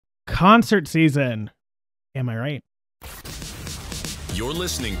concert season. Am I right? You're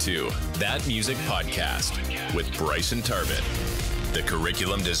listening to That Music Podcast with Bryson Tarbett, the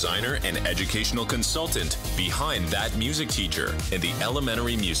curriculum designer and educational consultant behind That Music Teacher and the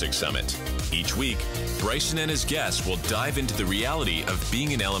Elementary Music Summit. Each week, Bryson and his guests will dive into the reality of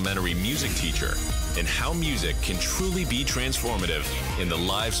being an elementary music teacher and how music can truly be transformative in the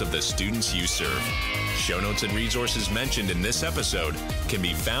lives of the students you serve. Show notes and resources mentioned in this episode can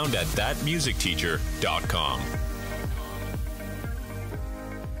be found at thatmusicteacher.com.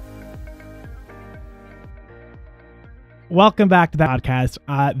 Welcome back to the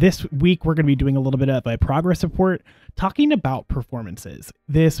podcast. This week, we're going to be doing a little bit of a progress report talking about performances.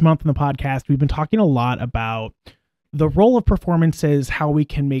 This month in the podcast, we've been talking a lot about the role of performances, how we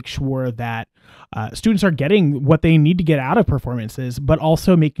can make sure that students are getting what they need to get out of performances, but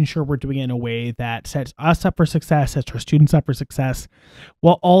also making sure we're doing it in a way that sets us up for success, sets our students up for success,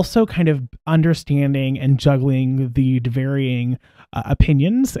 while also kind of understanding and juggling the varying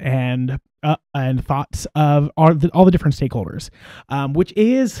opinions and thoughts of all the different stakeholders, which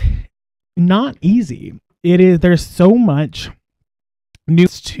is not easy. There's so much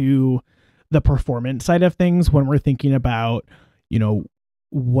news to the performance side of things when we're thinking about,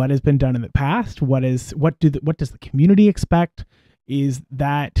 what has been done in the past. What does the community expect? Is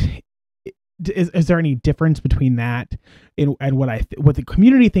there any difference between that and what the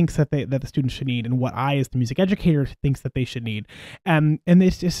community thinks that the students should need, and what I, as the music educator, thinks that they should need? And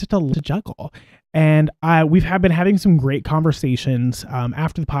it's just a juggle. And we've been having some great conversations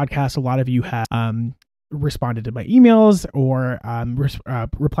after the podcast. A lot of you have responded to my emails or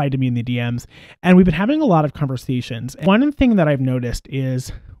replied to me in the DMs, and we've been having a lot of conversations. One thing that I've noticed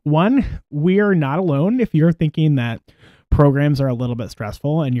is, we are not alone if you're thinking that programs are a little bit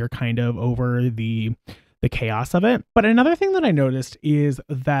stressful and you're kind of over the chaos of it. But another thing that I noticed is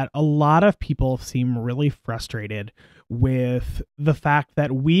that a lot of people seem really frustrated with the fact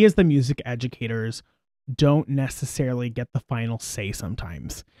that we, as the music educators, don't necessarily get the final say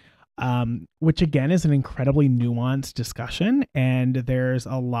sometimes. Which again is an incredibly nuanced discussion, and there's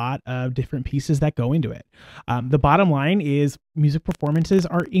a lot of different pieces that go into it. The bottom line is music performances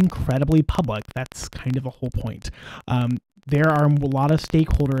are incredibly public. That's kind of the whole point. There are a lot of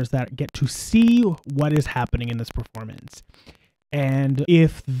stakeholders that get to see what is happening in this performance. And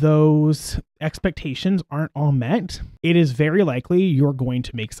if those expectations aren't all met, it is very likely you're going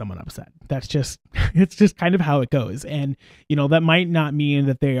to make someone upset. It's just kind of how it goes. And, that might not mean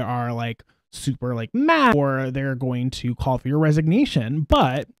that they are super mad or they're going to call for your resignation,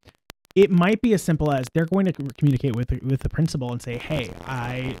 but it might be as simple as they're going to communicate with the principal and say, hey,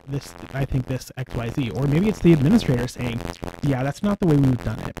 I think this XYZ, or maybe it's the administrator saying, yeah, that's not the way we've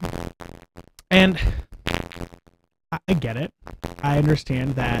done it. And I get it. I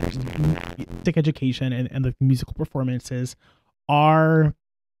understand that music education and the musical performances are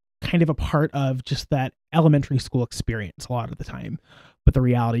kind of a part of just that elementary school experience a lot of the time. But the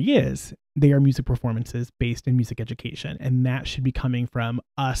reality is they are music performances based in music education, and that should be coming from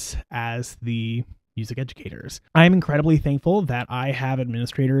us as the music educators. I'm incredibly thankful that I have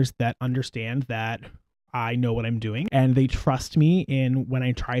administrators that understand that I know what I'm doing, and they trust me in when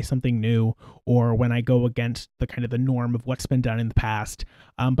I try something new or when I go against the kind of the norm of what's been done in the past.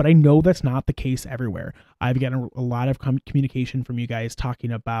 But I know that's not the case everywhere. I've gotten a lot of communication from you guys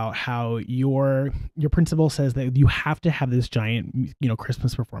talking about how your principal says that you have to have this giant,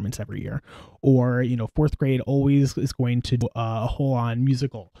 Christmas performance every year, or, fourth grade always is going to do a whole on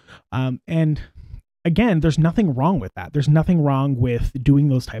musical. And again, there's nothing wrong with that. There's nothing wrong with doing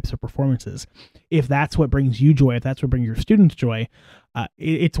those types of performances. If that's what brings you joy, if that's what brings your students joy,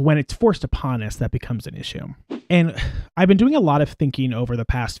 it's when it's forced upon us that becomes an issue. And I've been doing a lot of thinking over the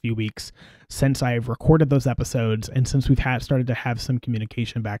past few weeks since I've recorded those episodes and since we've started to have some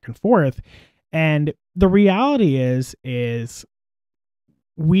communication back and forth. And the reality is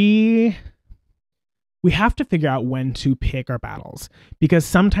we have to figure out when to pick our battles, because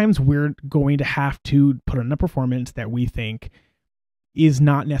sometimes we're going to have to put on a performance that we think is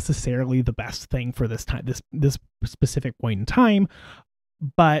not necessarily the best thing for this time, this specific point in time.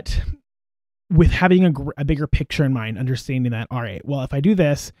 But with having a bigger picture in mind, understanding that, all right, well, if I do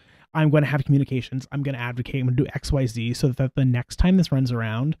this, I'm going to have communications, I'm going to advocate, I'm going to do X, Y, Z, so that the next time this runs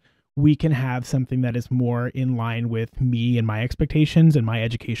around, we can have something that is more in line with me and my expectations and my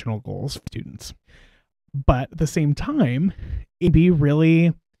educational goals for students. But at the same time, it'd be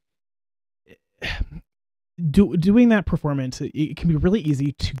really doing that performance. It can be really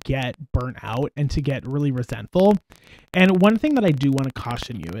easy to get burnt out and to get really resentful. And one thing that I do want to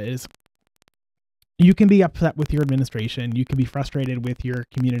caution you is, You can be upset with your administration. You can be frustrated with your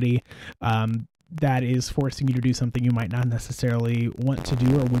community that is forcing you to do something you might not necessarily want to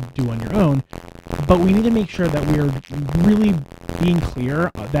do or would do on your own. But we need to make sure that we are really being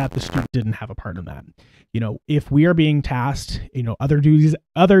clear that the student didn't have a part in that. If we are being tasked, other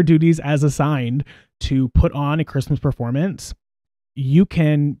duties as assigned to put on a Christmas performance, you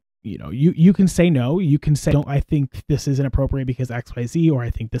can you can say no. You can say, "Don't, I think this isn't appropriate because XYZ," or "I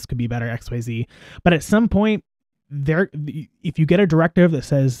think this could be better XYZ." But at some point, if you get a directive that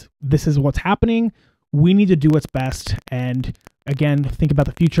says this is what's happening, we need to do what's best. And again, think about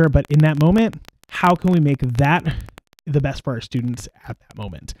the future. But in that moment, how can we make that the best for our students at that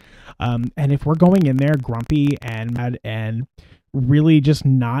moment? And if we're going in there grumpy and mad and really just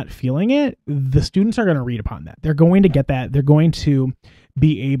not feeling it, the students are going to read upon that. They're going to get that. They're going to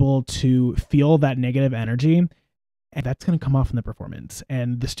be able to feel that negative energy, and that's going to come off in the performance,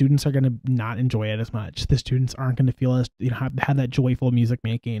 and the students are going to not enjoy it as much. The students aren't going to feel as have that joyful music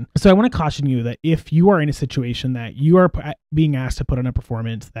making. So I want to caution you that if you are in a situation that you are being asked to put on a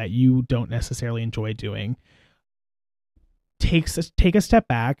performance that you don't necessarily enjoy doing, take a step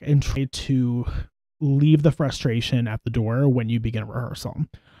back and try to leave the frustration at the door when you begin rehearsal.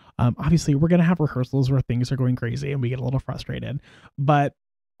 Obviously, we're going to have rehearsals where things are going crazy and we get a little frustrated. But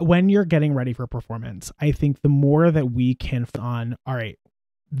when you're getting ready for a performance, I think the more that we can on, all right,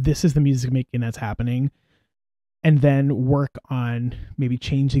 this is the music making that's happening, and then work on maybe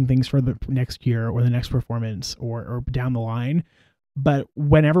changing things for the next year or the next performance or down the line. But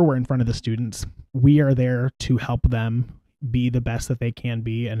whenever we're in front of the students, we are there to help them be the best that they can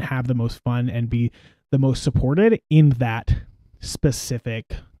be and have the most fun and be the most supported in that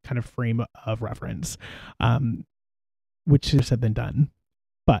specific kind of frame of reference, which is said than done.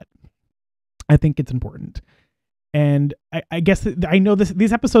 But I think it's important. And I guess I know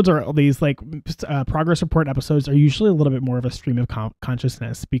these episodes are these like progress report episodes are usually a little bit more of a stream of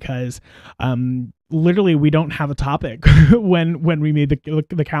consciousness because literally we don't have a topic when we made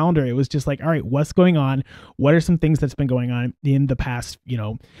the calendar. It was just like, all right, what's going on? What are some things that's been going on in the past,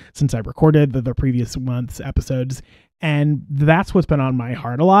 since I recorded the previous month's episodes? And that's what's been on my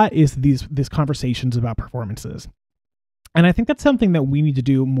heart a lot is these conversations about performances. And I think that's something that we need to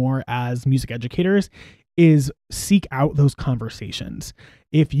do more as music educators is seek out those conversations.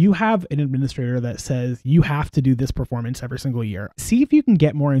 If you have an administrator that says you have to do this performance every single year, see if you can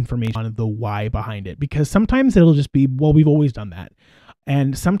get more information on the why behind it, because sometimes it'll just be, well, we've always done that.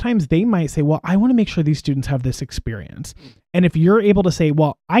 And sometimes they might say, well, I want to make sure these students have this experience. And if you're able to say,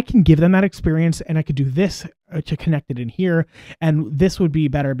 well, I can give them that experience and I could do this to connect it in here, and this would be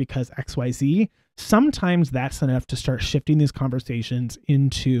better because XYZ, sometimes that's enough to start shifting these conversations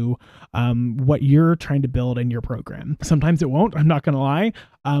into what you're trying to build in your program. Sometimes it won't, I'm not going to lie,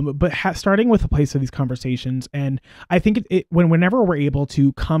 but starting with a place of these conversations. And I think whenever we're able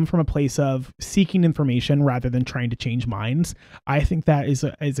to come from a place of seeking information rather than trying to change minds, I think that is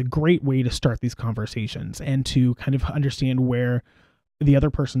a great way to start these conversations and to kind of understand where the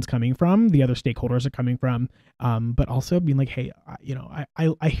other person's coming from, the other stakeholders are coming from, but also being like, hey,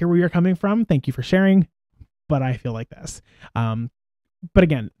 I hear where you're coming from. Thank you for sharing, but I feel like this. But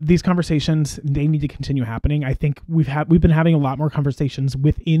again, these conversations, they need to continue happening. I think we've been having a lot more conversations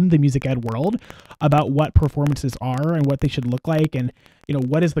within the music ed world about what performances are and what they should look like, and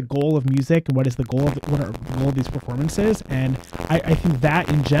what is the goal of music and what are the goal of these performances. And I think that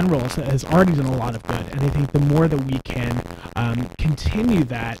in general has already done a lot of good. And I think the more that we can continue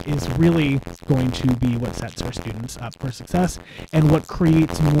that is really going to be what sets our students up for success and what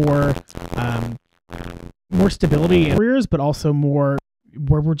creates more stability in careers, but also more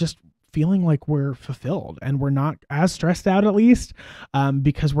where we're just feeling like we're fulfilled and we're not as stressed out, at least,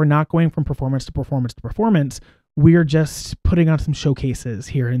 because we're not going from performance to performance to performance. We're just putting on some showcases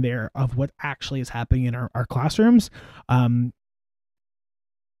here and there of what actually is happening in our classrooms.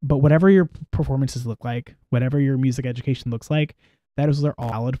 But whatever your performances look like, whatever your music education looks like, those are all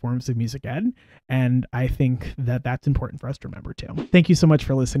valid forms of music ed. And I think that that's important for us to remember too. Thank you so much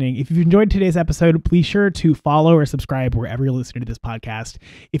for listening. If you've enjoyed today's episode, please sure to follow or subscribe wherever you're listening to this podcast.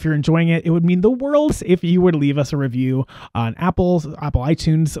 If you're enjoying it, it would mean the world if you would leave us a review on Apple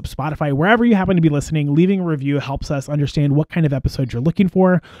iTunes, Spotify, wherever you happen to be listening. Leaving a review helps us understand what kind of episode you're looking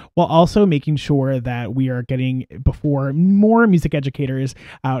for, while also making sure that we are getting before more music educators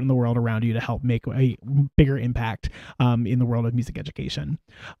out in the world around you to help make a bigger impact in the world of music education.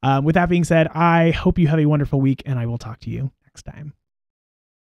 With that being said, I hope you have a wonderful week, and I will talk to you next time.